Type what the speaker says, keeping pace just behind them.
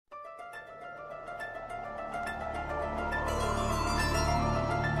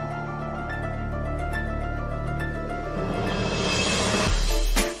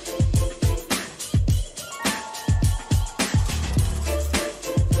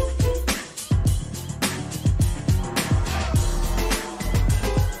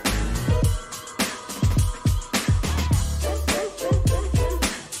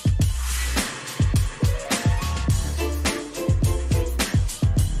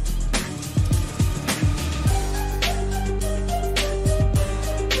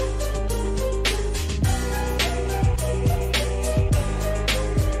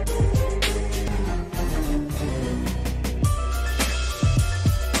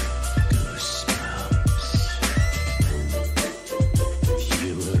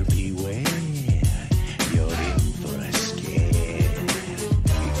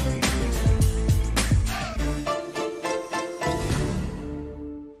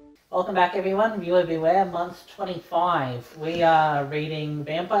Welcome back, everyone. Viewer Beware, month 25. We are reading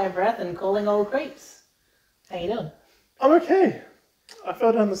Vampire Breath and Calling All Creeps. How you doing? I'm okay. I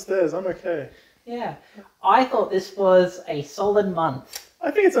fell down the stairs. I'm okay. Yeah. I thought this was a solid month.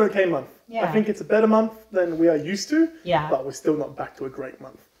 I think it's an okay month. Yeah. I think it's a better month than we are used to. Yeah. But we're still not back to a great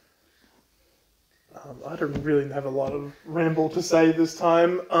month. I don't really have a lot of ramble to say this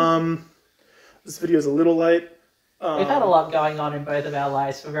time. This video is a little late. We've had a lot going on in both of our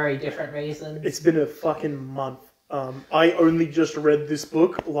lives for very different reasons. It's been a fucking month. I only just read this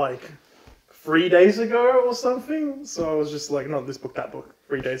book like 3 days ago or something. So I was just like, not this book, that book,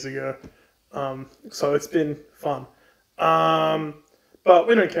 3 days ago. So it's been fun. But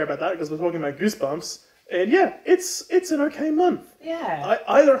we don't care about that because we're talking about Goosebumps. And yeah, it's an okay month. Yeah.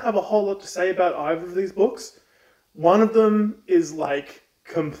 I don't have a whole lot to say about either of these books. One of them is like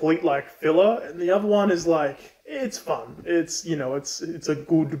complete like filler, and the other one is like, it's fun. It's, you know, it's a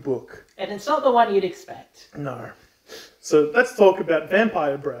good book. And it's not the one you'd expect. No. So let's talk about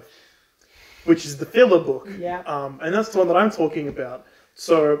Vampire Breath, which is the filler book. Yeah. And that's the one that I'm talking about.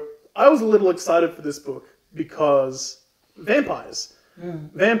 So I was a little excited for this book because vampires.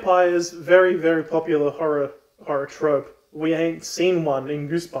 Vampires, very, very popular horror trope. We ain't seen one in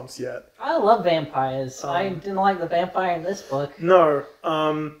Goosebumps yet. I love vampires. I didn't like the vampire in this book. No.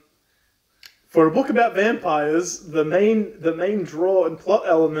 For a book about vampires, the main draw and plot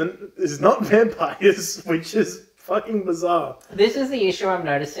element is not vampires, which is fucking bizarre. This is the issue I'm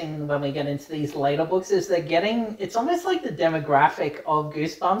noticing when we get into these later books, is it's almost like the demographic of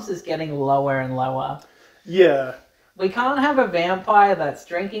Goosebumps is getting lower and lower. Yeah. We can't have a vampire that's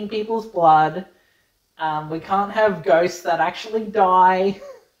drinking people's blood. We can't have ghosts that actually die.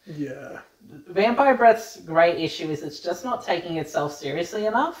 Yeah. Vampire Breath's great issue is it's just not taking itself seriously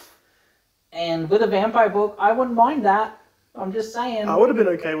enough. And with a vampire book, I wouldn't mind that. I'm just saying. I would have been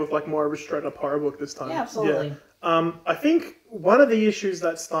okay with like more of a straight up horror book this time. Yeah, absolutely. Yeah. I think one of the issues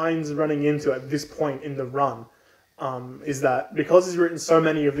that Stein's running into at this point in the run is that because he's written so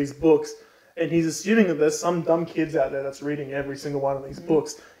many of these books, and he's assuming that there's some dumb kids out there that's reading every single one of these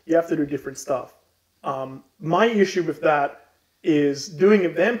books, you have to do different stuff. My issue with that is doing a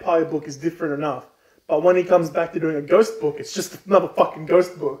vampire book is different enough. But when he comes back to doing a ghost book, it's just another fucking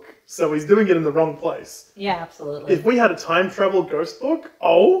ghost book. So he's doing it in the wrong place. Yeah, absolutely. If we had a time travel ghost book,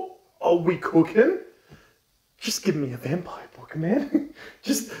 we cooking? Just give me a vampire book, man.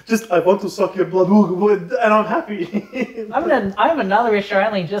 just I want to suck your blood, and I'm happy. I have another issue I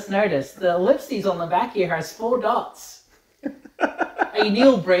only just noticed. The ellipses on the back here has 4 dots. Are you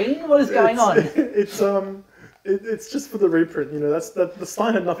Neil Breen? What is going on? It's just for the reprint, you know. The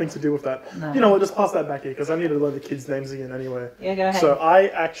Stein had nothing to do with that. No. You know, I'll just pass that back here because I need to learn the kids' names again anyway. Yeah, go ahead. So I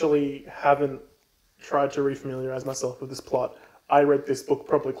actually haven't tried to refamiliarize myself with this plot. I read this book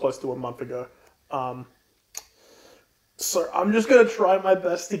probably close to a month ago. So I'm just gonna try my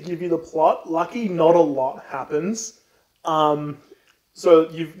best to give you the plot. Lucky, not a lot happens. So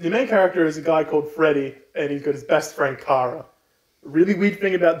the main character is a guy called Freddy, and he's got his best friend Kara. The really weird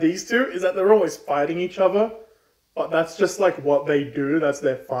thing about these two is that they're always fighting each other, but that's just like what they do. That's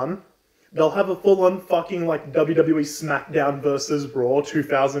their fun. They'll have a full-on fucking like WWE SmackDown versus Raw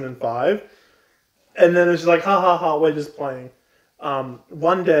 2005, and then it's just like ha ha ha, we're just playing.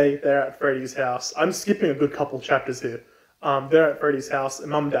 One day they're at Freddy's house. I'm skipping a good couple chapters here. They're at Freddy's house,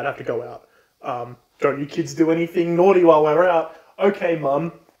 and Mum and Dad have to go out. Don't you kids do anything naughty while we're out? Okay,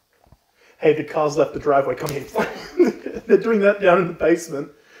 Mum. Hey, the car's left the driveway, come here. They're doing that down in the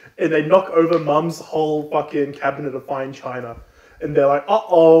basement, and they knock over Mum's whole fucking cabinet of fine china. And they're like,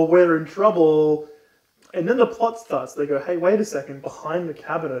 uh-oh, we're in trouble. And then the plot starts. They go, hey, wait a second, behind the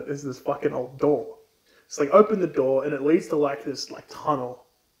cabinet is this fucking old door. So they open the door, and it leads to like this like tunnel.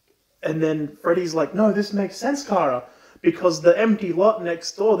 And then Freddy's like, no, this makes sense, Kara, because the empty lot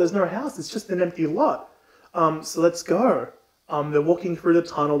next door, there's no house, it's just an empty lot. So let's go. They're walking through the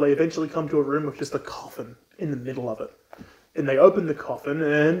tunnel. They eventually come to a room with just a coffin in the middle of it. And they open the coffin,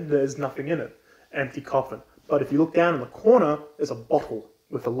 and there's nothing in it. Empty coffin. But if you look down in the corner, there's a bottle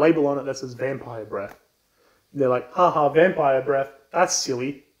with a label on it that says Vampire Breath. And they're like, haha, Vampire Breath, that's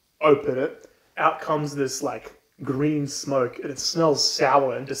silly. Open it. Out comes this, like, green smoke, and it smells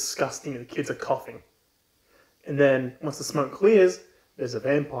sour and disgusting, and the kids are coughing. And then, once the smoke clears, there's a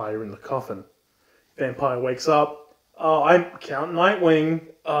vampire in the coffin. Vampire wakes up. Oh, I'm Count Nightwing.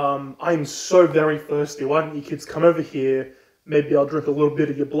 I'm so very thirsty. Why don't you kids come over here? Maybe I'll drink a little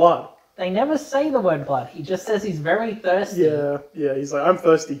bit of your blood. They never say the word blood. He just says he's very thirsty. Yeah. He's like, I'm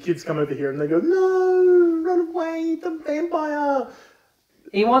thirsty. Kids come over here. And they go, no, run away, the vampire.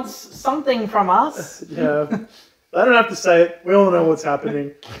 He wants something from us. Yeah. I don't have to say it. We all know what's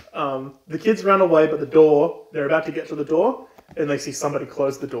happening. The kids run away, but they're about to get to the door, and they see somebody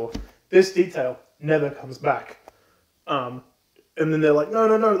close the door. This detail never comes back. And then they're like,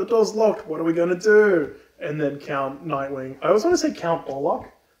 no, the door's locked. What are we going to do? And then Count Nightwing. I always want to say Count Orlok,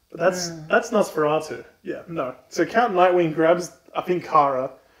 but that's Nosferatu. Yeah, no. So Count Nightwing grabs, I think,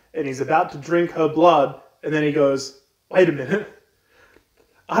 Kara, and he's about to drink her blood, and then he goes, wait a minute.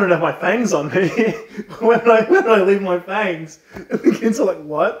 I don't have my fangs on me. when I leave my fangs? And the kids are like,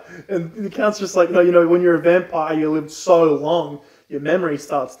 what? And the Count's just like, no, when you're a vampire, you live so long, your memory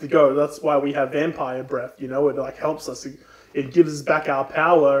starts to go. That's why we have vampire breath, it like helps us. It gives us back our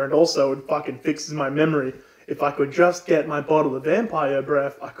power, and also it fucking fixes my memory. If I could just get my bottle of vampire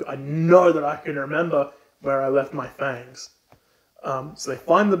breath, I know that I can remember where I left my fangs. So they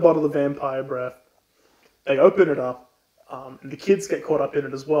find the bottle of vampire breath, they open it up, and the kids get caught up in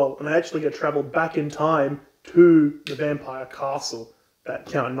it as well, and they actually get traveled back in time to the vampire castle that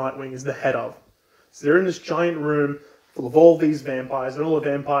Count Nightwing is the head of. So they're in this giant room full of all these vampires, and all the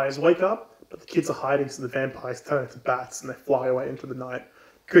vampires wake up, but the kids are hiding, so the vampires turn into bats, and they fly away into the night.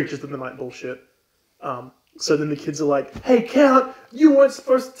 Creatures of the night bullshit. So then the kids are like, hey, Count, you weren't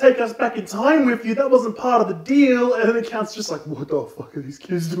supposed to take us back in time with you. That wasn't part of the deal. And then the Count's just like, what the fuck are these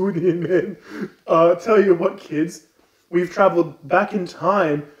kids doing here, man? Tell you what, kids. We've traveled back in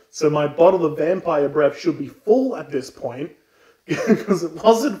time, so my bottle of vampire breath should be full at this point, because it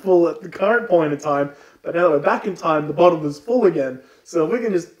wasn't full at the current point in time, but now that we're back in time, the bottle is full again. So if we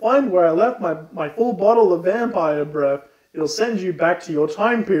can just find where I left my full bottle of vampire breath, it'll send you back to your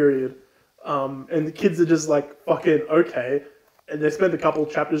time period. And the kids are just like, fucking okay. And they spend a couple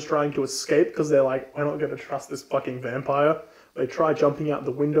chapters trying to escape, because they're like, we're not going to trust this fucking vampire. They try jumping out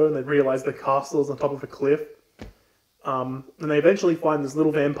the window, and they realize the castle is on top of a cliff. And they eventually find this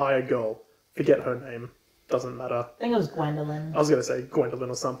little vampire girl. Forget her name. Doesn't matter. I think it was Gwendolyn. I was going to say Gwendolyn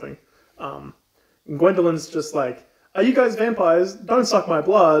or something. And Gwendolyn's just like, are you guys vampires? Don't suck my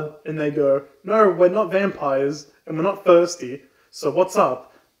blood. And they go, no, we're not vampires, and we're not thirsty. So what's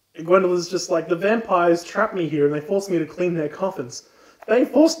up? And Gwendolyn's just like, the vampires trapped me here, and they forced me to clean their coffins. They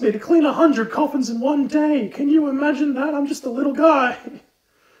forced me to clean 100 coffins in one day. Can you imagine that? I'm just a little guy.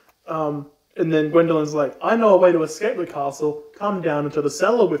 And then Gwendolyn's like, I know a way to escape the castle. Come down into the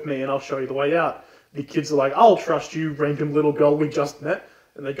cellar with me and I'll show you the way out. The kids are like, I'll trust you, random little girl we just met.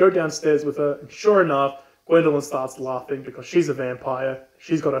 And they go downstairs with her, and sure enough, Gwendolyn starts laughing because she's a vampire.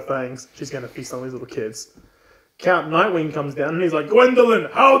 She's got her fangs. She's going to feast on these little kids. Count Nightwing comes down and he's like, Gwendolyn,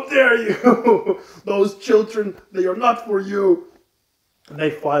 how dare you? Those children, they are not for you. And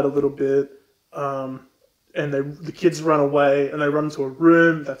they fight a little bit. And the kids run away, and they run to a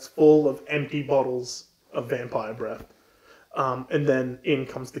room that's full of empty bottles of vampire breath. And then in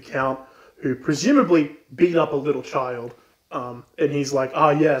comes the Count, who presumably beat up a little child. And he's like,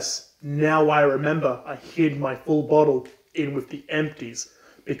 yes, now I remember I hid my full bottle in with the empties,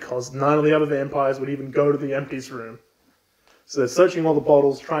 because none of the other vampires would even go to the empties room. So they're searching all the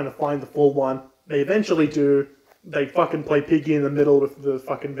bottles, trying to find the full one. They eventually do. They fucking play piggy in the middle with the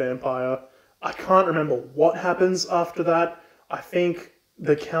fucking vampire. I can't remember what happens after that. I think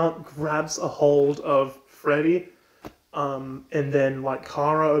the Count grabs a hold of Freddy, and then like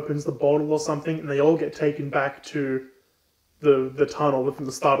Kara opens the bottle or something, and they all get taken back to the tunnel from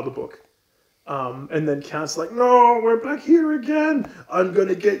the start of the book. And then Count's like, no, we're back here again. I'm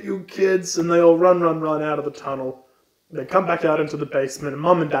gonna get you kids. And they all run out of the tunnel. They come back out into the basement, and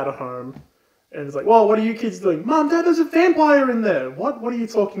Mum and Dad are home. And it's like, well, what are you kids doing? Mom, Dad, there's a vampire in there. What are you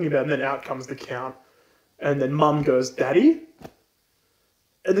talking about? And then out comes the Count. And then Mum goes, Daddy?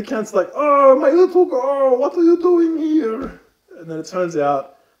 And the Count's like, oh, my little girl, what are you doing here? And then it turns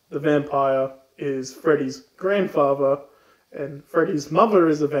out the vampire is Freddy's grandfather, and Freddy's mother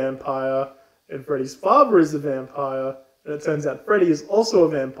is a vampire, and Freddy's father is a vampire, and it turns out Freddy is also a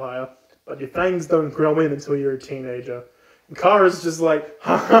vampire, but your fangs don't grow in until you're a teenager. Kara's just like,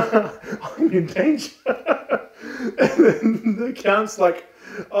 I'm in danger. And then the Count's like,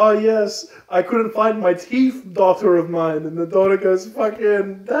 oh yes, I couldn't find my teeth, daughter of mine. And the daughter goes,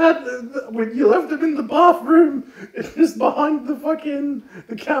 fucking, Dad, when you left him in the bathroom, it's just behind the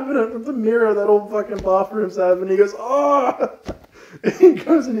cabinet with the mirror that all fucking bathrooms have. And he goes, oh. And he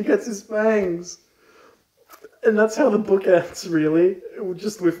goes and he gets his fangs. And that's how the book ends, really.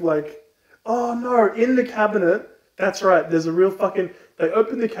 Just with like, oh no, in the cabinet. That's right, there's a real fucking... They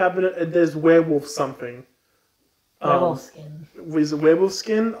open the cabinet and there's werewolf something. Werewolf skin. Is it werewolf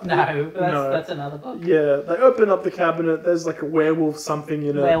skin? No, that's another book. Yeah, they open up the cabinet, there's like a werewolf something,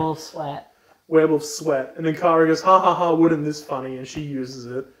 Werewolf sweat. Werewolf sweat. And then Kara goes, ha ha ha, wouldn't this funny? And she uses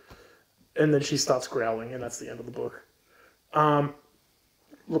it. And then she starts growling, and that's the end of the book.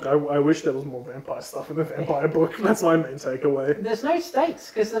 Look, I wish there was more vampire stuff in the vampire book. That's my main takeaway. There's no stakes,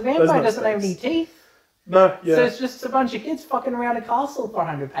 because the vampire doesn't have any teeth. No, yeah. So it's just a bunch of kids fucking around a castle for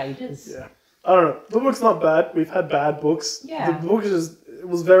 100 pages. Yeah. I don't know. The book's not bad. We've had bad books. Yeah. The book it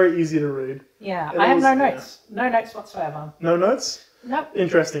was very easy to read. Yeah, I have no notes. Yeah. No notes whatsoever. No notes? Nope.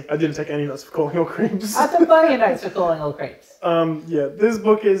 Interesting. I didn't take any notes for Calling All Creeps. I took plenty of notes for Calling All Creeps. Yeah, this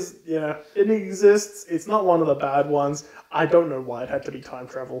book is, it exists. It's not one of the bad ones. I don't know why it had to be time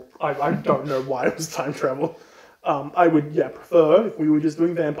travel. I don't know why it was time travel. I would, prefer if we were just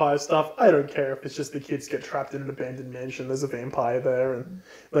doing vampire stuff. I don't care if it's just the kids get trapped in an abandoned mansion, there's a vampire there, and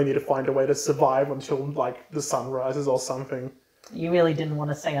they need to find a way to survive until, like, the sun rises or something. You really didn't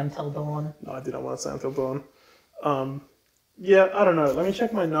want to say Until Dawn. No, I didn't want to say Until Dawn. Yeah, I don't know. Let me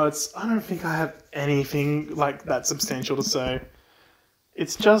check my notes. I don't think I have anything, like, that substantial to say.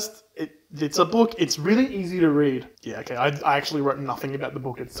 It's just, it's a book. It's really easy to read. Yeah, okay, I actually wrote nothing about the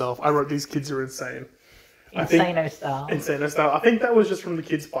book itself. I wrote these kids are insane. Insano style. Insano style. I think that was just from the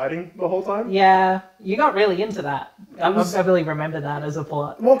kids fighting the whole time. Yeah, you got really into that. I really remember that as a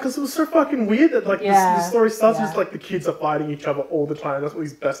plot. Well, because it was so fucking weird that, like, the story starts with, like, the kids are fighting each other all the time. That's what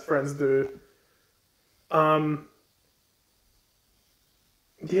his best friends do.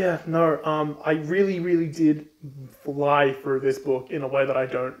 Yeah, no, I really, really did fly through this book in a way that I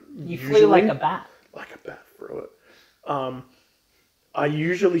don't usually. Flew like a bat. Like a bat through it. I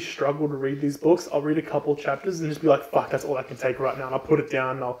usually struggle to read these books. I'll read a couple chapters and just be like, fuck, that's all I can take right now. And I'll put it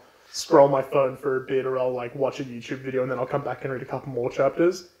down and I'll scroll my phone for a bit, or I'll, like, watch a YouTube video and then I'll come back and read a couple more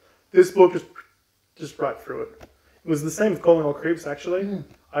chapters. This book just right through it. It was the same with Calling All Creeps, actually.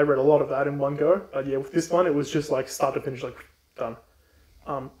 I read a lot of that in one go. But yeah, with this one, it was just like start to finish, like, done.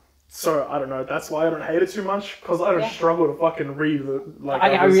 So, I don't know, that's why I don't hate it too much, because I don't struggle to fucking read the, like...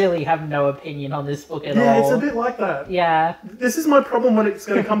 I really have no opinion on this book at all. Yeah, it's a bit like that. Yeah. This is my problem when it's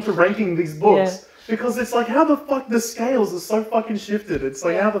going to come to ranking these books, because it's like, how the fuck, the scales are so fucking shifted, it's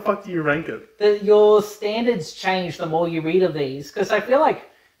like, how the fuck do you rank it? Your standards change the more you read of these, because I feel like,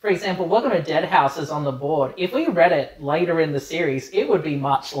 for example, Welcome to Dead House is on the board. If we read it later in the series, it would be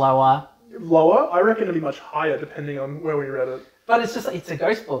much lower. Lower? I reckon it'd be much higher, depending on where we read it. But it's just, it's a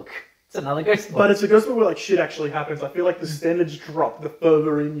ghost book. It's another ghost book. But it's a ghost book where, like, shit actually happens. I feel like the standards drop the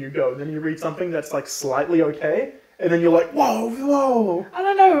further in you go. Then you read something that's, like, slightly okay, and then you're like, whoa! I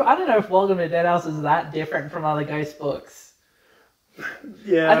don't know if Welcome to Dead House is that different from other ghost books.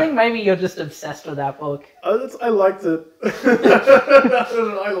 Yeah. I think maybe you're just obsessed with that book. I liked it.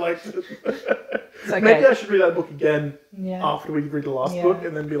 I liked it. Okay. Maybe I should read that book again after we read the last book,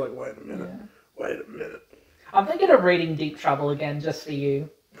 and then be like, wait a minute. Yeah. Wait a minute. I'm thinking of reading Deep Trouble again just for you.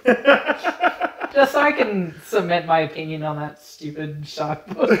 Just so I can cement my opinion on that stupid shark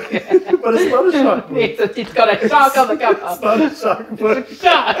book. But it's not a shark book. It's got a shark on the cover. It's not a shark book. It's a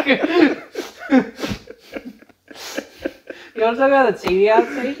shark. You want to talk about the TV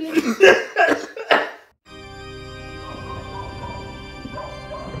adaptation?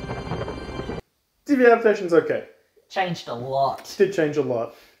 TV adaptation's okay. Changed a lot. It did change a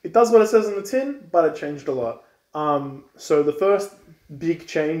lot. It does what it says in the tin, but it changed a lot. So the first big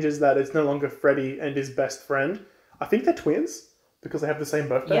change is that it's no longer Freddy and his best friend. I think they're twins because they have the same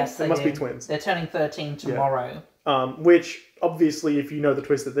birthday. Yes, they must be twins. They're turning 13 tomorrow. Yeah. Which obviously, if you know the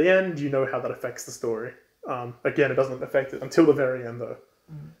twist at the end, you know how that affects the story. Again, it doesn't affect it until the very end, though.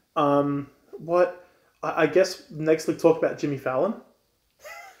 I guess next we talk about Jimmy Fallon.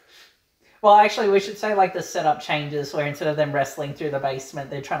 Well, actually, we should say, like, the setup changes where instead of them wrestling through the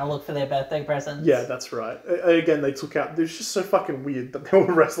basement, they're trying to look for their birthday presents. Yeah, that's right. Again, they took out... It was just so fucking weird that they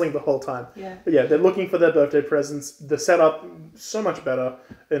were wrestling the whole time. Yeah. But yeah, they're looking for their birthday presents. The setup, so much better.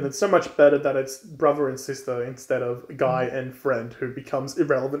 And it's so much better that it's brother and sister instead of guy and friend, who becomes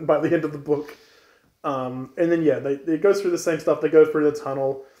irrelevant by the end of the book. And then, yeah, they go through the same stuff. They go through the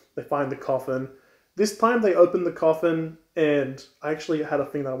tunnel. They find the coffin. This time they open the coffin, and I actually had a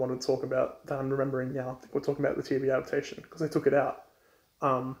thing that I wanted to talk about that I'm remembering now. I think we're talking about the TV adaptation, because they took it out.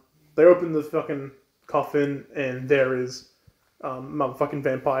 They open the fucking coffin, and there is motherfucking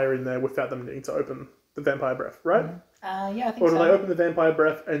vampire in there without them needing to open the vampire breath, right? Yeah, I think so. Or do they open the vampire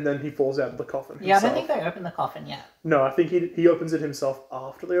breath, and then he falls out of the coffin himself? Yeah, I don't think they open the coffin yet. No, I think he opens it himself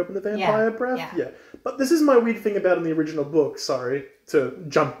after they open the vampire breath. Yeah. But this is my weird thing about in the original book, sorry, to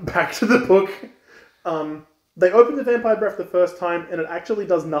jump back to the book. They open the vampire breath the first time, and it actually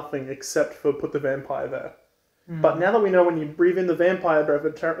does nothing except for put the vampire there. But now that we know when you breathe in the vampire breath,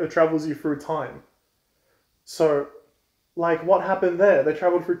 it travels you through time. So, like, what happened there? They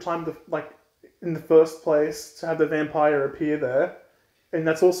traveled through time, in the first place to have the vampire appear there, And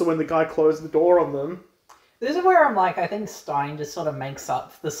that's also when the guy closed the door on them. This is where I'm like, I think Stein just sort of makes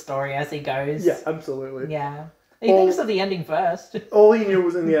up the story as he goes. Yeah, absolutely. Yeah. He thinks of the ending first. All he knew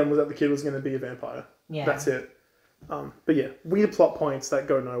was in the end was that the kid was going to be a vampire. Yeah. That's it. But yeah, weird plot points that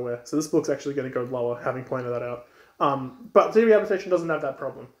go nowhere. So this book's actually going to go lower, having pointed that out. But TV adaptation doesn't have that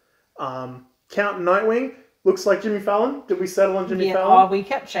problem. Count Nightwing looks like Jimmy Fallon. Did we settle on Jimmy Fallon? Oh, we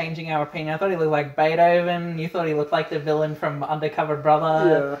kept changing our opinion. I thought he looked like Beethoven. You thought he looked like the villain from Undercover Brother.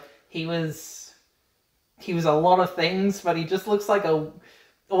 Yeah. He was a lot of things, but he just looks like a...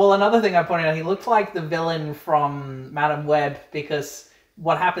 Well, another thing I pointed out, he looked like the villain from Madam Web, because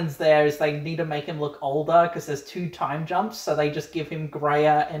what happens there is they need to make him look older because there's 2 time jumps, so they just give him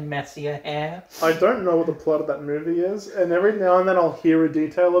grayer and messier hair. I don't know what the plot of that movie is, and every now and then I'll hear a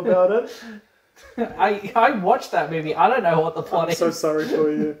detail about it. I watched that movie. I don't know what the plot is. I'm so sorry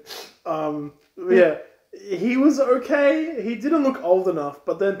for you. Yeah, he was okay. He didn't look old enough,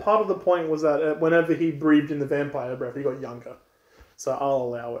 but then part of the point was that whenever he breathed in the vampire breath, he got younger. So I'll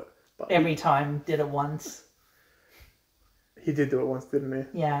allow it. But Every time, did it once. He did do it once, didn't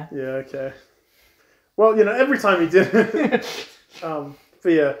he? Yeah. Yeah, okay. Well, every time he did it. But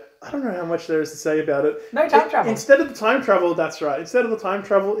yeah, I don't know how much there is to say about it. No time travel. Instead of the time travel, that's right. Instead of the time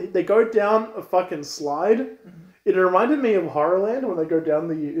travel, they go down a fucking slide. Mm-hmm. It reminded me of Horrorland when they go down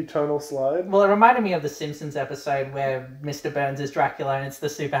the eternal slide. Well, it reminded me of the Simpsons episode where Mr. Burns is Dracula and it's the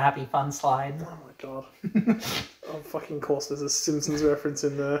super happy fun slide. Oh my god. Oh, fucking course there's a Simpsons reference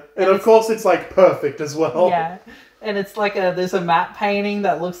in there. And of course it's like perfect as well. Yeah. And it's like there's a matte painting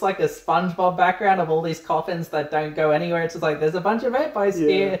that looks like a SpongeBob background of all these coffins that don't go anywhere. It's just like, there's a bunch of vampires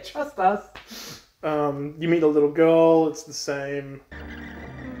here, trust us. You meet a little girl, it's the same.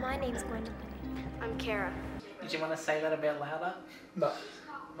 My name's Gwendolyn. I'm Kara. Did you want to say that a bit louder? No.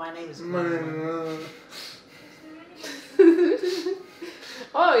 My name is Gwendolyn.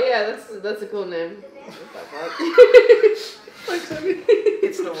 Oh yeah, that's a cool name.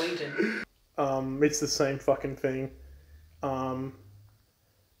 It's Norwegian. It's the same fucking thing.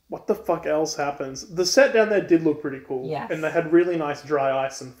 What the fuck else happens? The set down there did look pretty cool. Yes. And they had really nice dry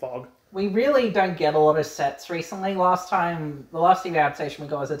ice and fog. We really don't get a lot of sets recently. The last TV adaptation we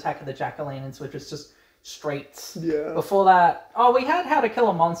got was Attack of the Jack-O-Lanterns, which was just streets. Yeah. Before that, we had How to Kill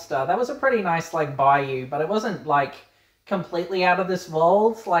a Monster. That was a pretty nice, bayou, but it wasn't, completely out of this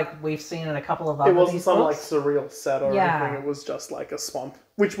world, like we've seen in a couple of other It wasn't some, books. surreal set or anything. It was just, a swamp.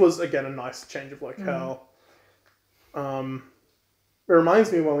 Which was, again, a nice change of locale. It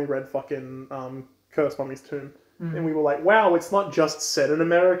reminds me when we read fucking Curse Mummy's Tomb. And we were like, wow, it's not just set in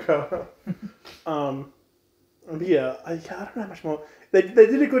America. But yeah, I don't know how much more. They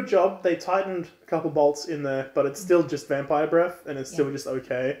did a good job. They tightened a couple bolts in there, but it's still just vampire breath, and it's still just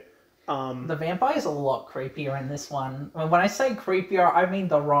okay. The vampire's a lot creepier in this one. When I say creepier, I mean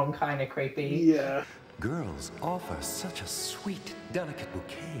the wrong kind of creepy. Yeah. Girls offer such a sweet, delicate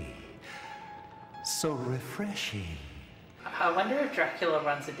bouquet. So refreshing. I wonder if Dracula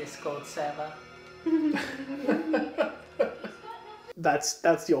runs a Discord server.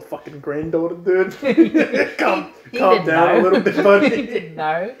 That's your fucking granddaughter, dude. calm down a little bit, buddy. He didn't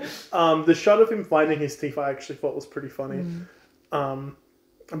know. The shot of him finding his teeth I actually thought was pretty funny.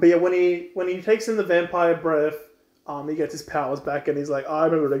 But yeah, when he takes in the vampire breath, he gets his powers back and he's like, I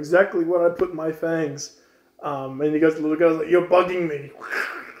remember exactly what I put in my fangs. And he goes to the little girl, like, you're bugging me.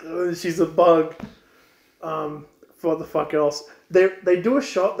 She's a bug. What the fuck else? They do a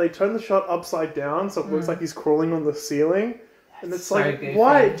shot, they turn the shot upside down so it looks like he's crawling on the ceiling. And it's so like, goofy.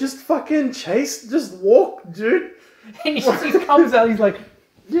 why? Just fucking just walk, dude. And he just comes out, he's like,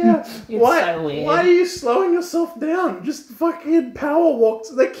 yeah. Why? So weird. Why are you slowing yourself down? Just fucking power walk.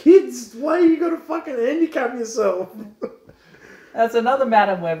 They're kids. Why are you gonna fucking handicap yourself? That's another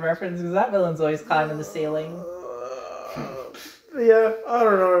Madam Web reference, because that villain's always climbing the ceiling. Yeah, I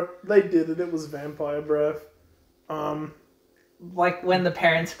don't know. They did it. It was vampire breath. Like when the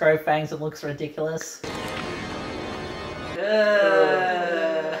parents grow fangs, it looks ridiculous.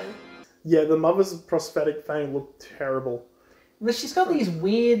 Yeah, the mother's prosthetic fang looked terrible. But she's got these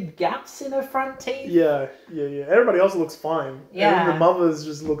weird gaps in her front teeth. Yeah. Everybody else looks fine. Yeah. And the mother's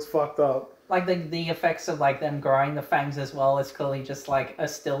just looks fucked up. Like the effects of them growing the fangs as well is clearly just a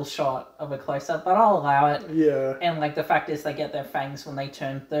still shot of a close up, but I'll allow it. Yeah. And the fact is they get their fangs when they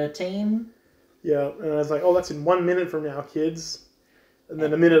turn 13. Yeah, and I was like, oh, that's in 1 minute from now, kids. And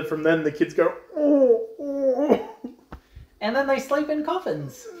then a minute from then, the kids go, oh. And then they sleep in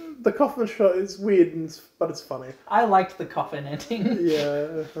coffins. The coffin shot is weird, but it's funny. I liked the coffin ending.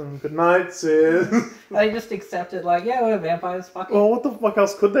 Yeah. Good night, sis. They just accepted, yeah, we're vampires, fuck it. Well, what the fuck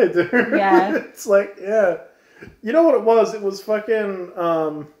else could they do? Yeah. It's like, yeah. You know what it was? It was fucking,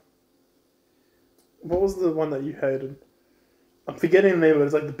 what was the one that you hated? I'm forgetting the name of it.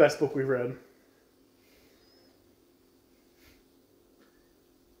 It's like the best book we've read.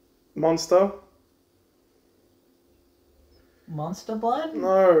 Monster? Monster Blood?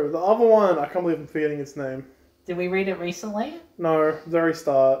 No, the other one. I can't believe I'm forgetting its name. Did we read it recently? No, very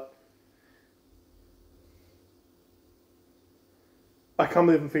start. I can't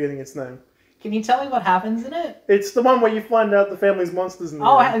believe I'm forgetting its name. Can you tell me what happens in it? It's the one where you find out the family's monsters in the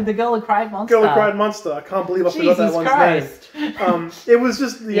end. Oh, the Girl Who Cried Monster. Girl Who Cried Monster. I can't believe I forgot that one's Christ. name. It was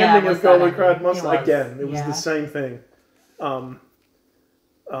just the Yeah, ending it was of Girl that Who Cried ending. Monster. Again, it was Yeah. the same thing.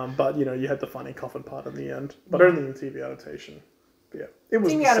 But, you know, you had the funny coffin part in the end. But only in TV adaptation. But yeah, it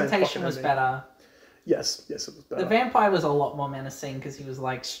was TV the same adaptation fucking was ending. better. Yes, it was better. The vampire was a lot more menacing because he was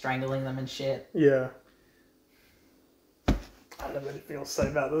like strangling them and shit. Yeah. I don't have anything else to say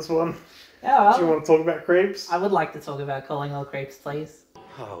about this one. Yeah, Do you well, want to talk about creeps? I would like to talk about Calling All Creeps, please.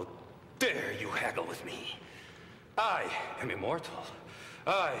 How dare you haggle with me? I am immortal.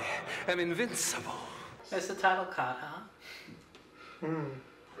 I am invincible. There's the title card, huh?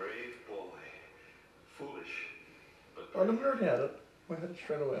 Brave boy. Foolish. I never already had it. We had it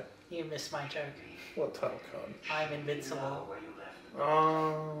straight away. You missed my joke. What title card? I'm invincible. Where you left.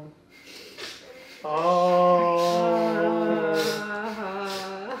 Oh. Oh.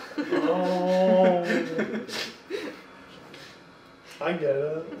 Oh. I get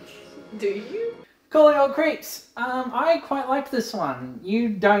it. Do you? Calling All Creeps. I quite like this one. You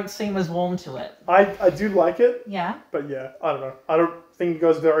don't seem as warm to it. I do like it, Yeah. but yeah, I don't know. I don't think it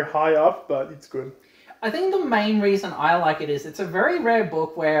goes very high up, but it's good. I think the main reason I like it is it's a very rare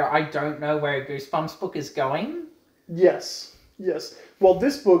book where I don't know where a Goosebumps book is going. Yes. Well,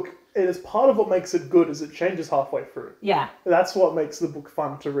 this book, it is part of what makes it good is it changes halfway through. Yeah. That's what makes the book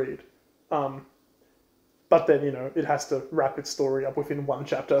fun to read. But then, you know, it has to wrap its story up within one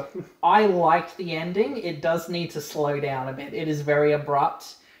chapter. I liked the ending. It does need to slow down a bit. It is very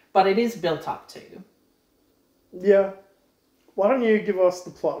abrupt, but it is built up to. Yeah. Why don't you give us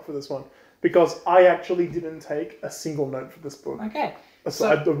the plot for this one? Because I actually didn't take a single note for this book. Okay. So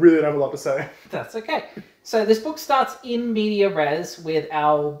I really don't have a lot to say. That's okay. So this book starts in media res with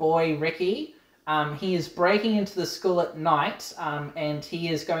our boy Ricky. He is breaking into the school at night, and he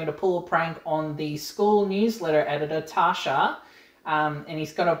is going to pull a prank on the school newsletter editor, Tasha. And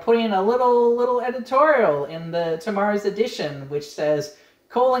he's going to put in a little editorial in the tomorrow's edition, which says,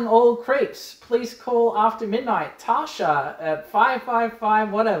 "Calling all creeps. Please call after midnight. Tasha at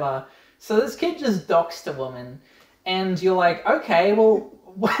 555 whatever." So this kid just docks a woman, and you're like, okay, well,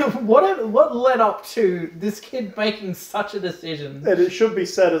 what led up to this kid making such a decision? And it should be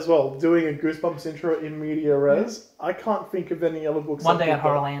said as well, doing a Goosebumps intro in media res, I can't think of any other books. One that Day did at that.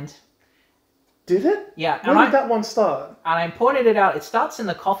 Horrorland. Did it? Yeah, When did that one start? And I pointed it out. It starts in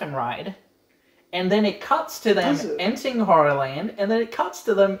the coffin ride, and then it cuts to them Does it? entering Horrorland, and then it cuts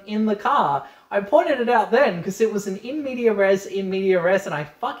to them in the car. I pointed it out then because it was an in media res, and I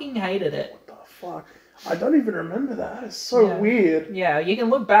fucking hated it. What the fuck? I don't even remember that. It's so Yeah. weird. Yeah, you can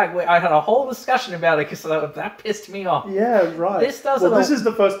look back. I had a whole discussion about it because that pissed me off. Yeah, right. This doesn't Well, this al- is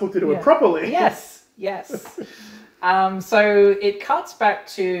the first book to do Yeah. it properly. Yes. So it cuts back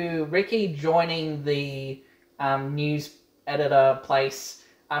to Ricky joining the news editor place.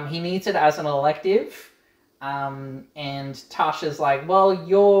 He needs it as an elective. And Tasha's like, well,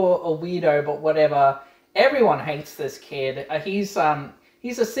 you're a weirdo, but whatever. Everyone hates this kid. He's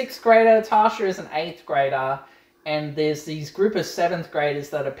a 6th grader. Tasha is an 8th grader. And there's these group of 7th graders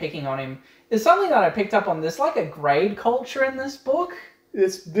that are picking on him. There's something that I picked up on. There's like a grade culture in this book.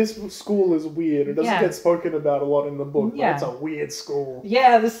 This school is weird. It doesn't Yeah. get spoken about a lot in the book, Yeah. but it's a weird school.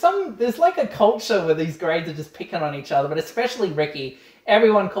 Yeah, there's like a culture where these grades are just picking on each other, but especially Ricky.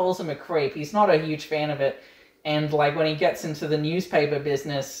 Everyone calls him a creep. He's not a huge fan of it. And like when he gets into the newspaper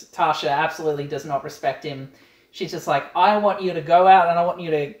business, Tasha absolutely does not respect him. She's just like, I want you to go out and I want you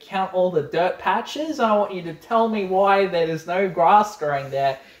to count all the dirt patches. And I want you to tell me why there's no grass growing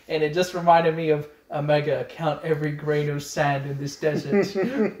there. And it just reminded me of Omega, count every grain of sand in this desert.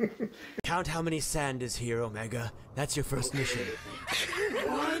 Count how many sand is here, Omega. That's your first mission.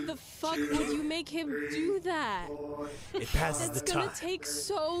 Why the fuck would you make him do that? It passes It's the gonna time. take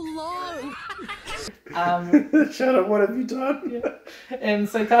so long. Shut up, what have you done? And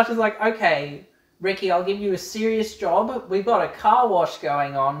so Tasha's like, okay, Ricky, I'll give you a serious job. We've got a car wash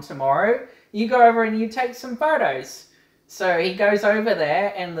going on tomorrow. You go over and you take some photos. So he goes over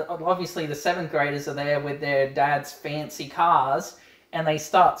there, and obviously the 7th graders are there with their dad's fancy cars, and they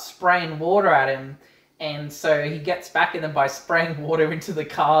start spraying water at him. And so he gets back at them by spraying water into the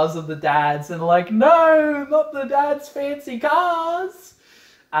cars of the dads and like, no, not the dad's fancy cars.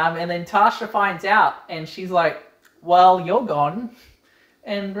 And then Tasha finds out and she's like, well, you're gone.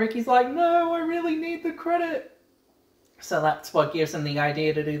 And Ricky's like, no, I really need the credit. So that's what gives him the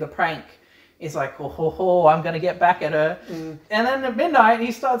idea to do the prank. He's like, oh, I'm going to get back at her. And then at midnight,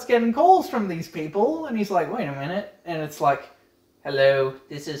 he starts getting calls from these people. And he's like, wait a minute. And it's like, hello,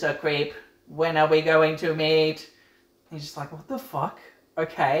 this is a creep. When are we going to meet? He's just like, what the fuck?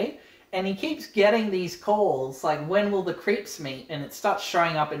 Okay. And he keeps getting these calls, like, when will the creeps meet? And it starts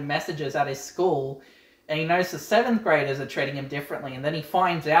showing up in messages at his school. And he knows the 7th graders are treating him differently. And then he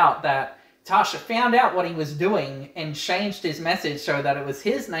finds out that Tasha found out what he was doing and changed his message so that it was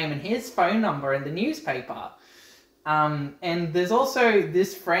his name and his phone number in the newspaper. And there's also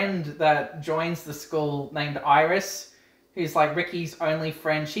this friend that joins the school named Iris, who's like Ricky's only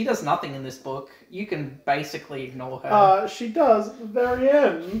friend. She does nothing in this book. You can basically ignore her. She does at the very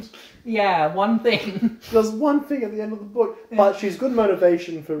end. Yeah, one thing. She does one thing at the end of the book, but she's good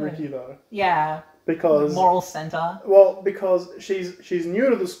motivation for Ricky though. Yeah. Because moral center. Well, because she's new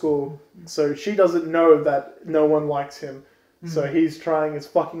to the school, so she doesn't know that no one likes him. So he's trying his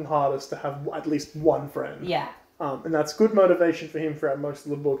fucking hardest to have at least one friend. Yeah. And that's good motivation for him throughout most of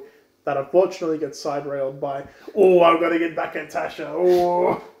the book. That unfortunately gets side-railed by, oh, I've got to get back at Tasha.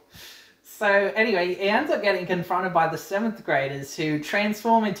 Oh. So anyway, he ends up getting confronted by the 7th graders who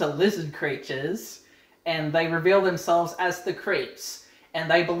transform into lizard creatures, and they reveal themselves as the creeps. And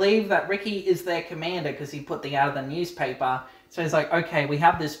they believe that Ricky is their commander because he put the ad in the newspaper. So he's like, okay, we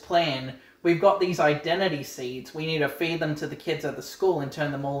have this plan. We've got these identity seeds. We need to feed them to the kids at the school and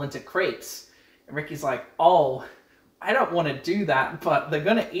turn them all into creeps. And Ricky's like, oh, I don't want to do that, but they're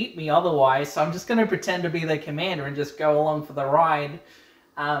going to eat me otherwise. So I'm just going to pretend to be their commander and just go along for the ride.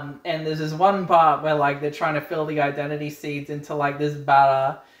 And there's this one part where like they're trying to fill the identity seeds into like this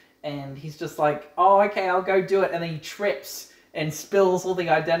batter. And he's just like, oh, okay, I'll go do it. And then he trips and spills all the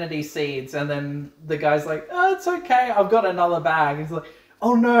identity seeds, and then the guy's like, oh, it's okay, I've got another bag. He's like,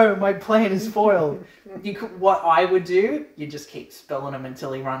 oh no, my plan is foiled. What I would do, you just keep spilling them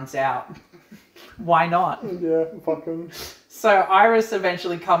until he runs out. Why not? Yeah, fuck him. So Iris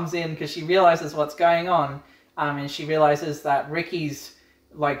eventually comes in because she realizes what's going on, and she realizes that Ricky's,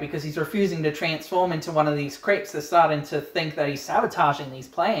 like, because he's refusing to transform into one of these creeps, they're starting to think that he's sabotaging these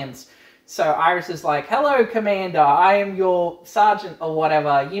plans. So Iris is like, hello, Commander, I am your sergeant or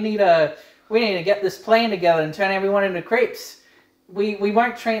whatever. We need to get this plan together and turn everyone into creeps. We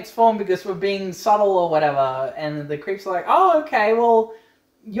won't transform because we're being subtle or whatever. And the creeps are like, oh, okay, well,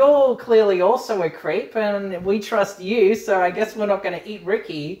 you're clearly also a creep and we trust you, so I guess we're not going to eat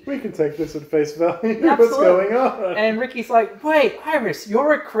Ricky. We can take this at face value. Absolutely. What's going on? And Ricky's like, wait, Iris,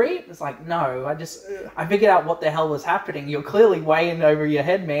 you're a creep? It's like, no, I figured out what the hell was happening. You're clearly way in over your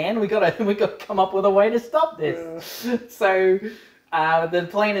head, man. We gotta come up with a way to stop this. Yeah. So the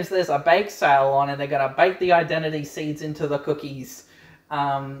plan is there's a bake sale on, and they're gonna bake the identity seeds into the cookies.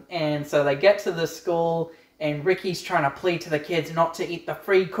 And so they get to the school, and Ricky's trying to plead to the kids not to eat the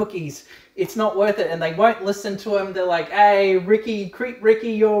free cookies. It's not worth it. And they won't listen to him. They're like, hey, Ricky, creep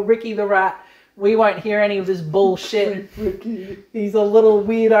Ricky, you're Ricky the rat. We won't hear any of this bullshit. He's a little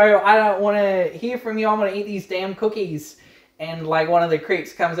weirdo. I don't want to hear from you. I'm going to eat these damn cookies. And like one of the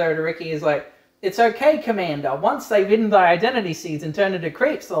creeps comes over to Ricky and is like, it's okay, Commander. Once they've hidden the identity seeds and turned into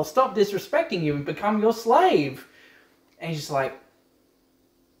creeps, they'll stop disrespecting you and become your slave. And he's just like,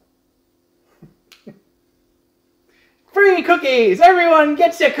 free cookies! Everyone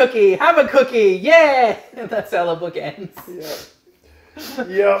gets your cookie! Have a cookie! Yeah! That's how the book ends. Yeah.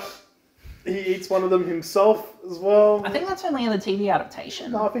 Yep. He eats one of them himself as well. I think that's only in the TV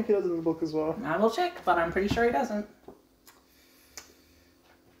adaptation. No, I think he does it in the book as well. I will check, but I'm pretty sure he doesn't.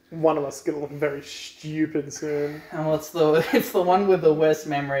 One of us is going to look very stupid soon. Oh, it's the one with the worst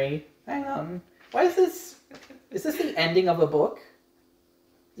memory. Hang on. Why is this... Is this the ending of a book?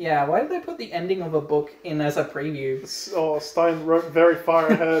 Yeah, why did they put the ending of a book in as a preview? Oh, Stein wrote very far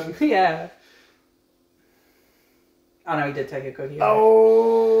ahead. Yeah. Oh no, he did take a cookie.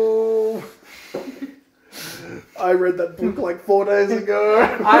 Oh! I read that book like 4 days ago.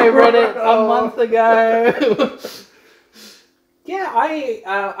 I read it a month ago. Yeah,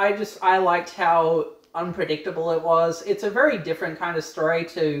 I liked how unpredictable it was. It's a very different kind of story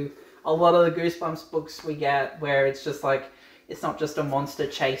to a lot of the Goosebumps books we get, where it's just like, it's not just a monster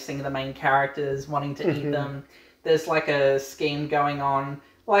chasing the main characters, wanting to eat them. There's like a scheme going on.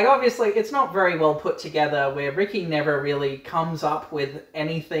 Like, obviously, it's not very well put together, where Ricky never really comes up with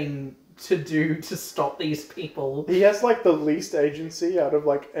anything to do to stop these people. He has like the least agency out of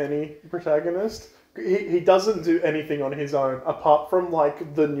like any protagonist. He doesn't do anything on his own apart from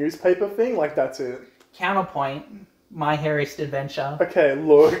like the newspaper thing. Like that's it. Counterpoint: My Hairiest Adventure. Okay,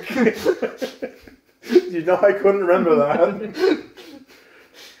 look. You know I couldn't remember that.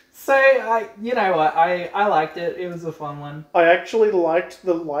 So you know what? I liked it. It was a fun one. I actually liked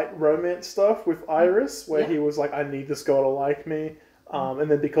the light romance stuff with Iris, where he was like, "I need this girl to like me,"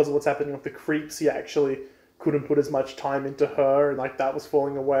 and then because of what's happening with the creeps, he actually couldn't put as much time into her, and like that was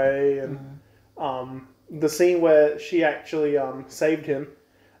falling away, and the scene where she actually saved him.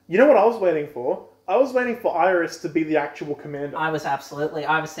 You know what I was waiting for? I was waiting for Iris to be the actual commander. I was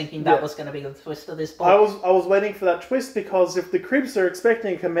thinking that was going to be the twist of this book. I was waiting for that twist because if the creeps are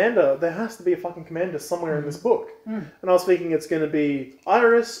expecting a commander, there has to be a fucking commander somewhere in this book. And I was thinking it's going to be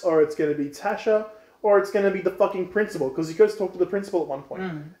Iris, or it's going to be Tasha, or it's going to be the fucking principal, because he goes to talk to the principal at one point.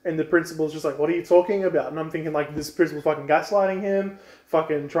 And the principal's just like, what are you talking about? And I'm thinking like, this principal's fucking gaslighting him,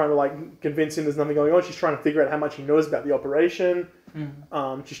 fucking trying to like convince him there's nothing going on. She's trying to figure out how much he knows about the operation.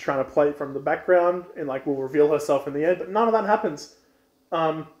 She's trying to play it from the background and like will reveal herself in the end, but none of that happens.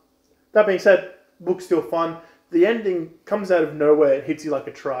 That being said, book's still fun. The ending comes out of nowhere. It hits you like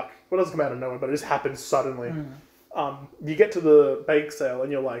a truck. Well, it doesn't come out of nowhere, but it just happens suddenly. You get to the bake sale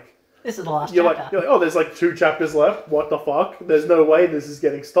and you're like, this is the last you're chapter. like, oh, there's like 2 chapters left. What the fuck? There's no way this is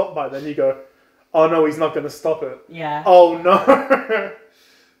getting stopped by then. You go, oh no, he's not going to stop it. Yeah. Oh no.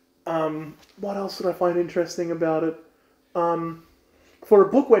 What else did I find interesting about it? For a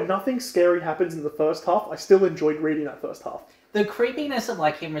book where nothing scary happens in the first half, I still enjoyed reading that first half. The creepiness of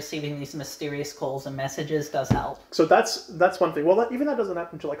like him receiving these mysterious calls and messages does help. So that's one thing. Well, even that doesn't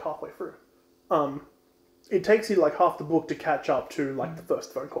happen until like halfway through. It takes you like half the book to catch up to like the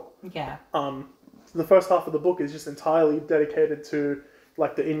first phone call. Yeah. The first half of the book is just entirely dedicated to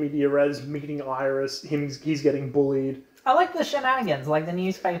like the in media res, meeting Iris, he's getting bullied. I like the shenanigans, like the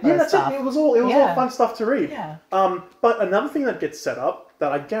newspaper Yeah, that's stuff. it. It was all fun stuff to read. Yeah. But another thing that gets set up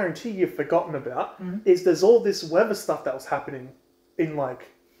that I guarantee you've forgotten about is there's all this weather stuff that was happening in like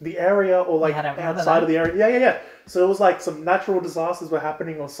the area or like outside of the area. Yeah. So it was like some natural disasters were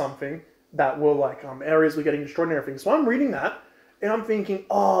happening or something that were like areas were getting destroyed and everything. So I'm reading that and I'm thinking,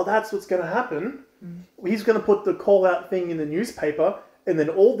 oh, that's what's going to happen. He's going to put the call out thing in the newspaper. And then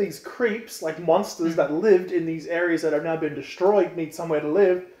all these creeps, like monsters that lived in these areas that have now been destroyed, need somewhere to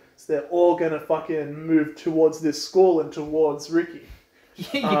live. So they're all going to fucking move towards this school and towards Ricky.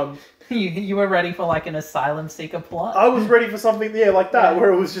 You were ready for like an asylum seeker plot? I was ready for something, like that,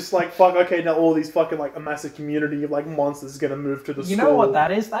 where it was just like, fuck, okay, now all these fucking, like, a massive community of, like, monsters is going to move to the school. You know what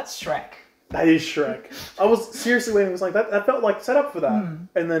that is? That's Shrek. That is Shrek. I was seriously waiting, it was like, that felt like set up for that.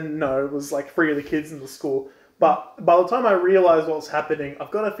 And then, no, it was like 3 of the kids in the school. But by the time I realised what was happening,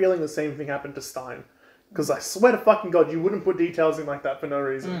 I've got a feeling the same thing happened to Stein. Because I swear to fucking God, you wouldn't put details in like that for no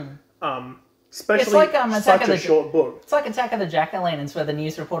reason. Especially it's like, such a short book. It's like Attack of the Jack-o'-lanterns where the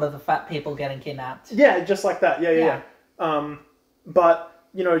news report of the fat people getting kidnapped. Yeah, just like that. Yeah. But,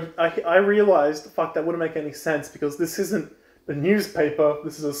 you know, I realised, fuck, that wouldn't make any sense because this isn't a newspaper,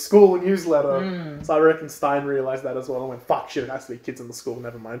 this is a school newsletter. So I reckon Stein realised that as well and went, fuck, shit, it has to be kids in the school,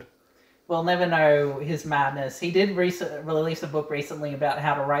 never mind. We'll never know his madness. He did release a book recently about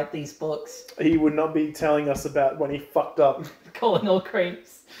how to write these books. He would not be telling us about when he fucked up. Calling all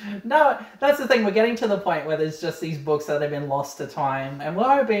creeps. No, that's the thing. We're getting to the point where there's just these books that have been lost to time, and we're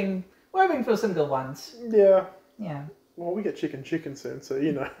hoping for some good ones. Yeah. Yeah. Well, we get Chicken soon, so,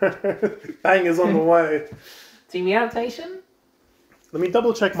 you know. Bangers on the way. TV adaptation? Let me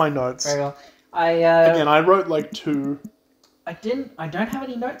double check my notes. Very well. Again, I wrote like 2. I don't have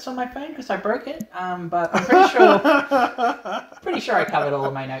any notes on my phone because I broke it. But I'm pretty sure I covered all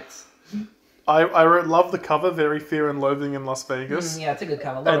of my notes. I wrote Love the Cover, Very Fear and Loathing in Las Vegas. Yeah, it's a good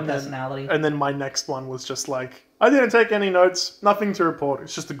cover. A lot of personality. And then my next one was just like, I didn't take any notes, nothing to report.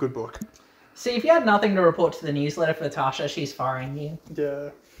 It's just a good book. See, if you had nothing to report to the newsletter for Tasha, she's firing you.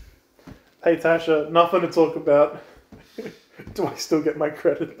 Yeah. Hey Tasha, nothing to talk about. Do I still get my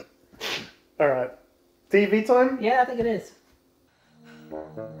credit? Alright. TV time? Yeah, I think it is.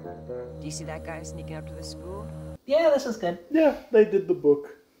 Do you see that guy sneaking up to the school? Yeah, this is good. Yeah, they did the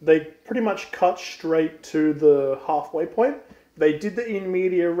book. They pretty much cut straight to the halfway point. They did the in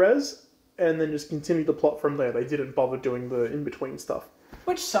media res, and then just continued the plot from there. They didn't bother doing the in-between stuff.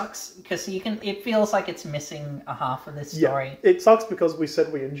 Which sucks, because it feels like it's missing a half of this story. Yeah, it sucks because we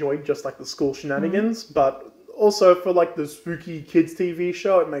said we enjoyed just like the school shenanigans, but also for like the spooky kids TV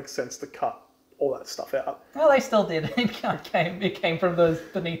show, it makes sense to cut all that stuff out. Well, they still did. It came from those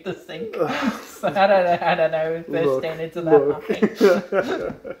beneath the sink. So I don't know if their standards are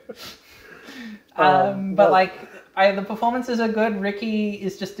that high. But like, The performances are good. Ricky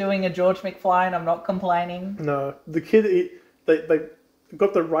is just doing a George McFly, and I'm not complaining. No, the kid, they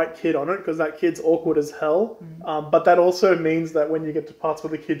got the right kid on it because that kid's awkward as hell. But that also means that when you get to parts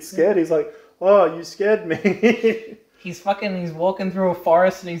where the kid's scared, he's like, "Oh, you scared me." He's walking through a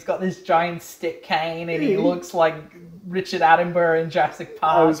forest and he's got this giant stick cane and he looks like Richard Attenborough in Jurassic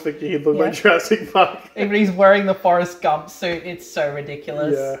Park. I was thinking he looked like Jurassic Park. Even he's wearing the Forrest Gump suit. It's so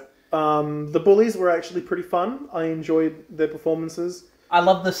ridiculous. Yeah. The bullies were actually pretty fun. I enjoyed their performances. I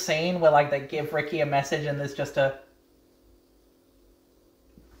love the scene where like they give Ricky a message and there's just a...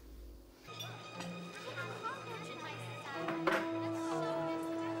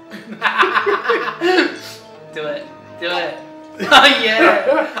 Do it. Oh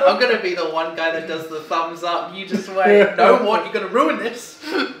yeah! I'm gonna be the one guy that does the thumbs up. You just wait. No, what? You're gonna ruin this.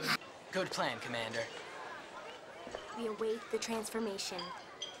 Good plan, Commander. We await the transformation.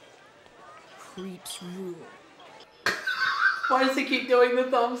 Creeps rule. Why does he keep doing the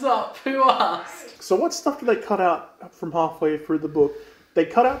thumbs up? Who asked? So what stuff did they cut out from halfway through the book? They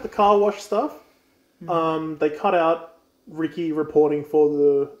cut out the car wash stuff. They cut out Ricky reporting for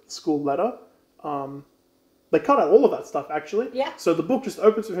the school letter. They cut out all of that stuff, actually. Yeah. So the book just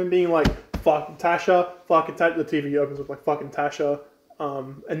opens with him being like, fucking Tasha, fucking Tasha. The TV opens with like, fucking Tasha.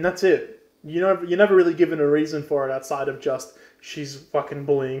 And that's it. You're never really given a reason for it outside of just, she's fucking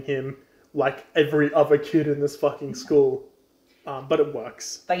bullying him like every other kid in this fucking school. But it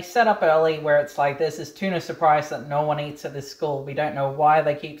works. They set up early where it's like, there's this tuna surprise that no one eats at this school. We don't know why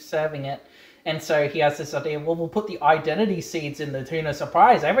they keep serving it. And so he has this idea, well, we'll put the identity seeds in the tuna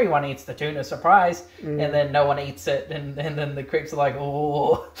surprise. Everyone eats the tuna surprise. And then no one eats it. And then the creeps are like,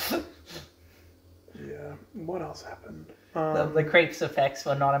 oh. Yeah. What else happened? The creeps effects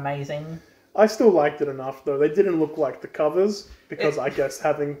were not amazing. I still liked it enough, though. They didn't look like the covers, because I guess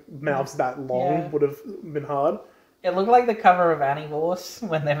having mouths that long would have been hard. It looked like the cover of Annie Wars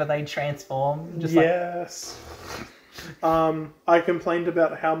whenever they transform. Just yes. I complained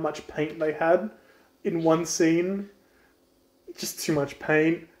about how much paint they had in one scene. Just too much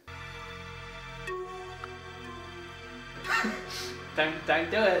paint. Don't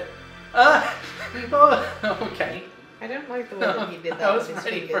do it. Okay. I don't like the way that he did that. I was with his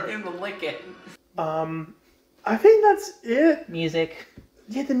ready for fingers. him to lick it. I think that's it. Music.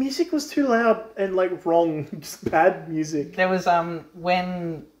 Yeah, the music was too loud and like wrong. Just bad music. There was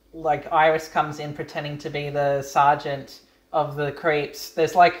when like Iris comes in pretending to be the sergeant of the creeps.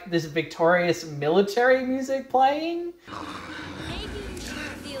 There's like this victorious military music playing. Maybe you should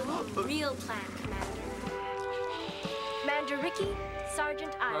reveal the real plan, Commander. Commander Ricky,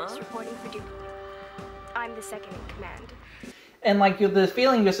 Sergeant Iris reporting for duty. I'm the second in command. And like the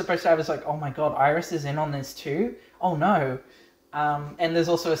feeling you're supposed to have is like, oh my god, Iris is in on this too? Oh no. And there's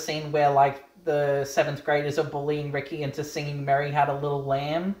also a scene where like the 7th graders are bullying Ricky into singing Mary Had a Little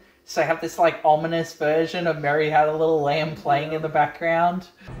Lamb. So I have this like ominous version of Mary Had a Little Lamb playing in the background.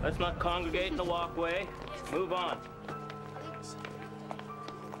 Let's not congregate in the walkway. Move on.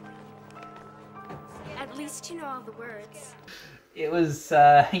 At least you know all the words. It was,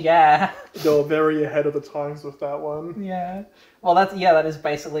 yeah. They were very ahead of the times with that one. Yeah. Well, that is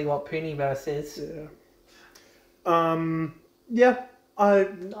basically what Pooniverse is. Yeah. Yeah, I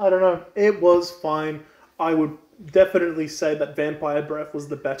don't know. It was fine. I would definitely say that Vampire Breath was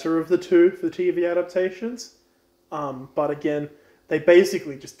the better of the two for TV adaptations. But again, they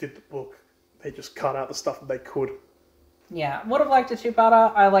basically just did the book. They just cut out the stuff that they could. Yeah, would have liked a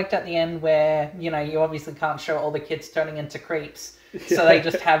two-parter. I liked at the end where, you obviously can't show all the kids turning into creeps. So they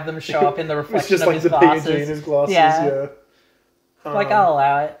just have them show up in the reflection it's just of like his the glasses. P&G in his glasses, yeah. I'll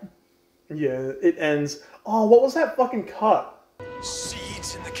allow it. Yeah, it ends... Oh, what was that fucking cut?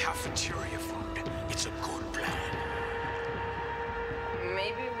 Seeds in the cafeteria food. It's a good plan.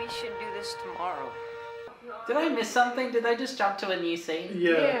 Maybe we should do this tomorrow. Did I miss something? Did they just jump to a new scene?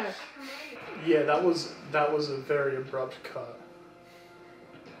 Yeah. Yeah, that was a very abrupt cut.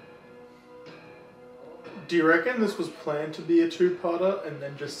 Do you reckon this was planned to be a two-parter and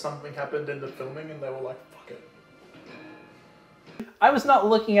then just something happened in the filming and they were like, fuck it? I was not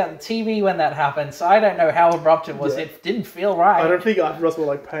looking at the TV when that happened, so I don't know how abrupt it was. Yeah. It didn't feel right. I don't think either of us were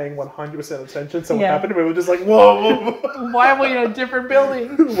like paying 100% attention to what happened. We were just like, whoa. Why are we in a different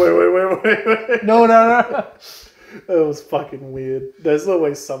building? Wait. No. It was fucking weird. There's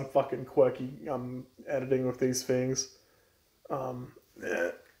always some fucking quirky editing with these things.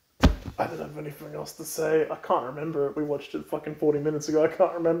 Yeah. I don't have anything else to say. I can't remember it. We watched it fucking 40 minutes ago. I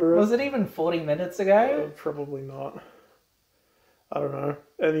can't remember it. Was it even 40 minutes ago? Probably not. I don't know.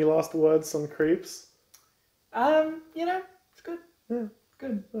 Any last words on Creeps? It's good. Yeah.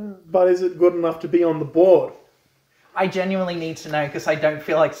 Good. But is it good enough to be on the board? I genuinely need to know because I don't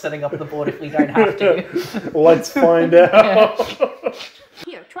feel like setting up the board if we don't have to. Let's find out.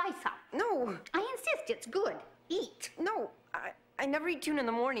 Here, try some. No, I insist. It's good. Eat. No, I never eat tuna in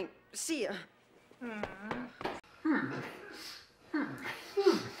the morning. See ya.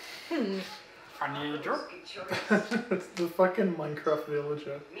 It's the fucking Minecraft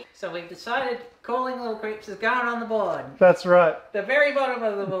villager. So we've decided calling little creeps is going on the board. That's right. The very bottom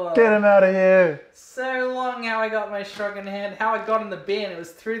of the board. Get him out of here. So long how I got my shrug in hand. How I got in the bin. It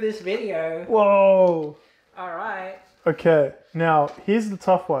was through this video. Whoa. Alright. Okay, now here's the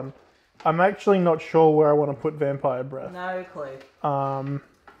tough one. I'm actually not sure where I want to put Vampire Breath. No clue.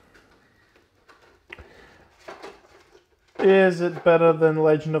 Is it better than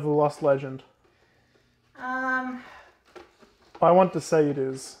Legend of the Lost Legend? I want to say it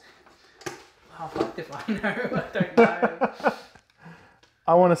is. Oh, fuck if I know. I don't know.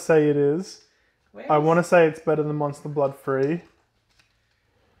 I want to say it is. Where I is- want to say it's better than Monster Blood Free.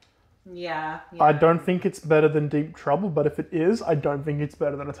 Yeah. I don't think it's better than Deep Trouble, but if it is, I don't think it's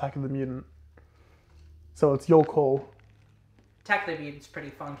better than Attack of the Mutant. So it's your call. Attack the Mutant's pretty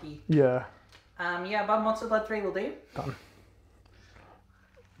funky. Yeah. Yeah, but Monster Blood 3 will do. Done.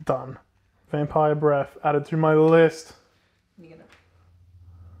 Done. Vampire Breath added to my list.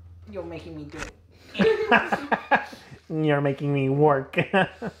 You're making me do it. You're making me work.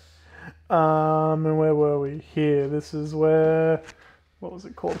 And where were we? Here. This is where... What was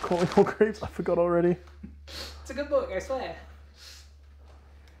it called? Calling All Creeps? I forgot already. It's a good book, I swear.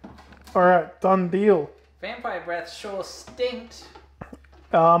 Alright, done deal. Vampire Breath sure stinked.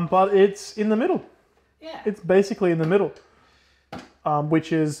 But it's in the middle. Yeah. It's basically in the middle.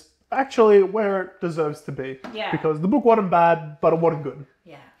 Which is actually where it deserves to be. Yeah. Because the book wasn't bad, but it wasn't good.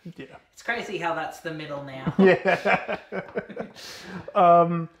 Yeah. Yeah. It's crazy how that's the middle now. Yeah.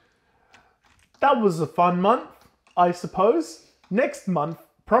 That was a fun month, I suppose. Next month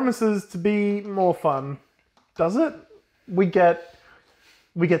promises to be more fun. Does it? We get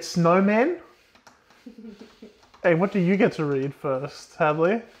Snowman. Hey, what do you get to read first,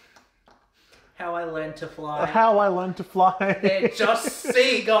 Hadley? How I Learned to Fly. How I Learned to Fly. They're just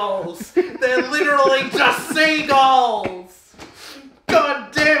seagulls. They're literally just seagulls.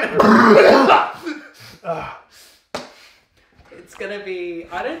 God damn it. It's gonna be...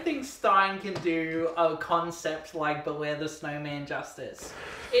 I don't think Stein can do a concept like Beware the Snowman justice.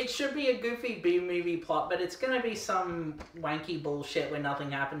 It should be a goofy B-movie plot, but it's gonna be some wanky bullshit where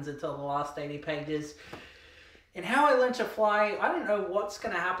nothing happens until the last 80 pages. And How I Learned to Fly, I don't know what's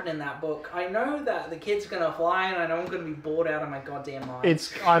going to happen in that book. I know that the kid's going to fly, and I know I'm going to be bored out of my goddamn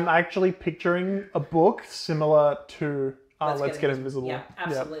mind. I'm actually picturing a book similar to Let's Get Invisible. Yeah,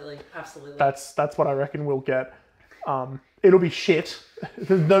 absolutely, absolutely. That's what I reckon we'll get. It'll be shit.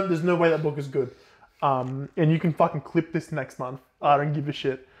 There's no way that book is good. And you can fucking clip this next month. I don't give a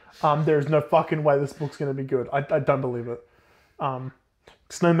shit. There's no fucking way this book's going to be good. I don't believe it.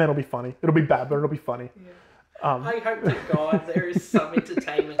 Snowman will be funny. It'll be bad, but it'll be funny. Yeah. I hope to God there is some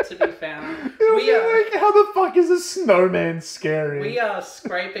entertainment to be found. Like, how the fuck is a snowman scary? We are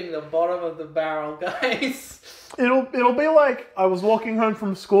scraping the bottom of the barrel, guys. It'll be like I was walking home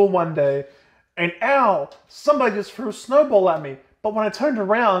from school one day, and ow, somebody just threw a snowball at me. But when I turned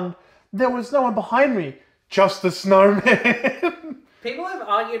around, there was no one behind me, just the snowman. People have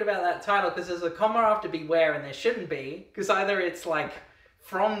argued about that title because there's a comma after beware and there shouldn't be. Because either it's like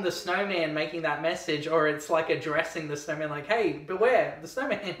from the snowman making that message, or it's like addressing the snowman like, hey, beware the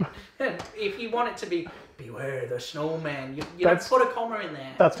snowman. If you want it to be beware the snowman, you don't put a comma in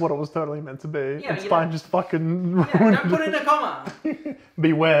there. That's what it was totally meant to be. Yeah, it's fine, just fucking... Yeah, don't put in a comma.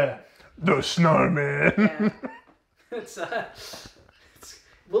 Beware the snowman. Yeah.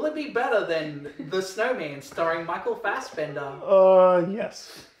 Will it be better than The Snowman starring Michael Fassbender?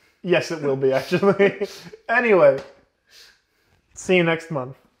 Yes. Yes, it will be, actually. Anyway, see you next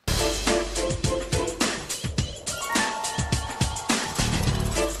month.